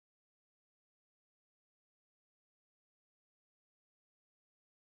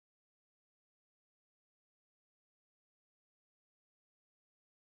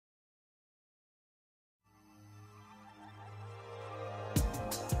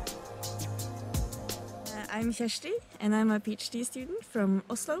I'm Kjersti and I'm a PhD student from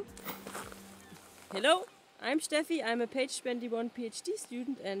Oslo. Hello, I'm Steffi. I'm a page 21 PhD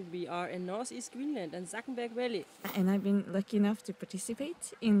student and we are in Northeast Greenland and Zackenberg Valley. And I've been lucky enough to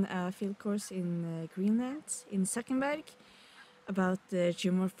participate in a field course in Greenland, in Zackenberg, about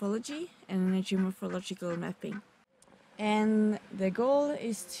geomorphology and geomorphological mapping. And the goal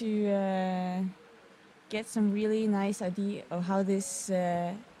is to get some really nice idea of how this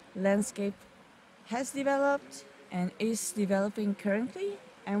landscape has developed and is developing currently,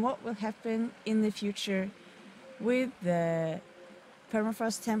 and what will happen in the future with the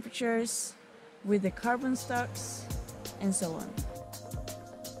permafrost temperatures, with the carbon stocks, and so on.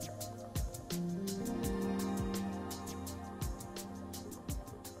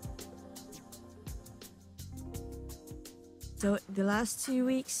 So the last 2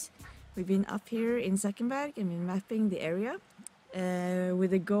 weeks we've been up here in Zackenberg and been mapping the area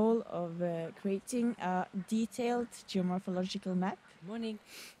with the goal of creating a detailed geomorphological map. Morning.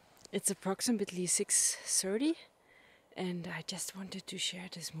 It's approximately 6:30 and I just wanted to share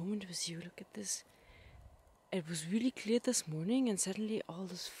this moment with you. Look at this. It was really clear this morning and suddenly all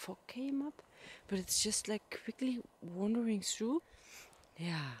this fog came up, but it's just like quickly wandering through.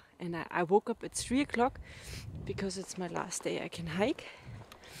 Yeah, and I woke up at 3 o'clock because it's my last day I can hike.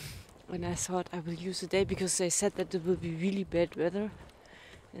 And I thought I will use the day because they said that there will be really bad weather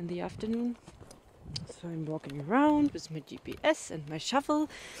in the afternoon. So I'm walking around with my GPS and my shovel,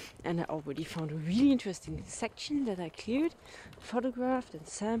 and I already found a really interesting section that I cleared, photographed and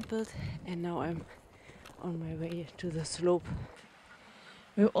sampled, and now I'm on my way to the slope.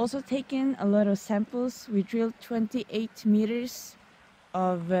 We've also taken a lot of samples. We drilled 28 meters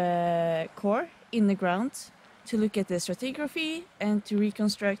of core in the ground to look at the stratigraphy and to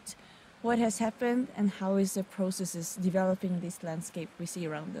reconstruct what has happened and how is the processes developing this landscape we see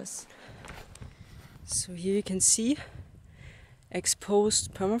around us. So here you can see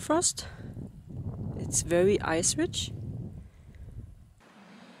exposed permafrost. It's very ice rich.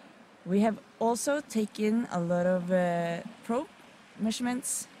 We have also taken a lot of probe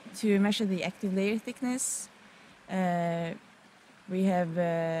measurements to measure the active layer thickness. We have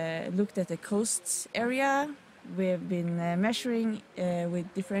looked at the coast area. We've been measuring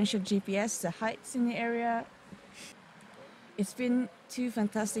with differential GPS the heights in the area. It's been 2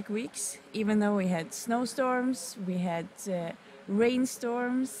 fantastic weeks, even though we had snowstorms, we had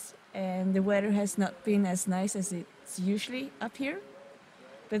rainstorms, and the weather has not been as nice as it's usually up here.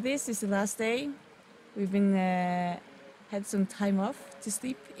 But this is the last day. We've been had some time off to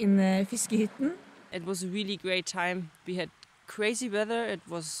sleep in fiskehytten. It was a really great time. We had crazy weather. It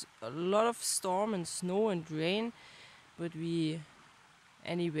was a lot of storm and snow and rain, but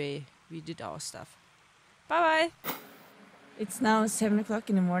anyway, we did our stuff. Bye bye. It's now 7 o'clock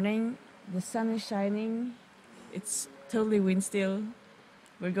in the morning. The sun is shining. It's totally wind still.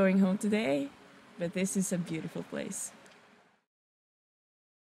 We're going home today, but this is a beautiful place.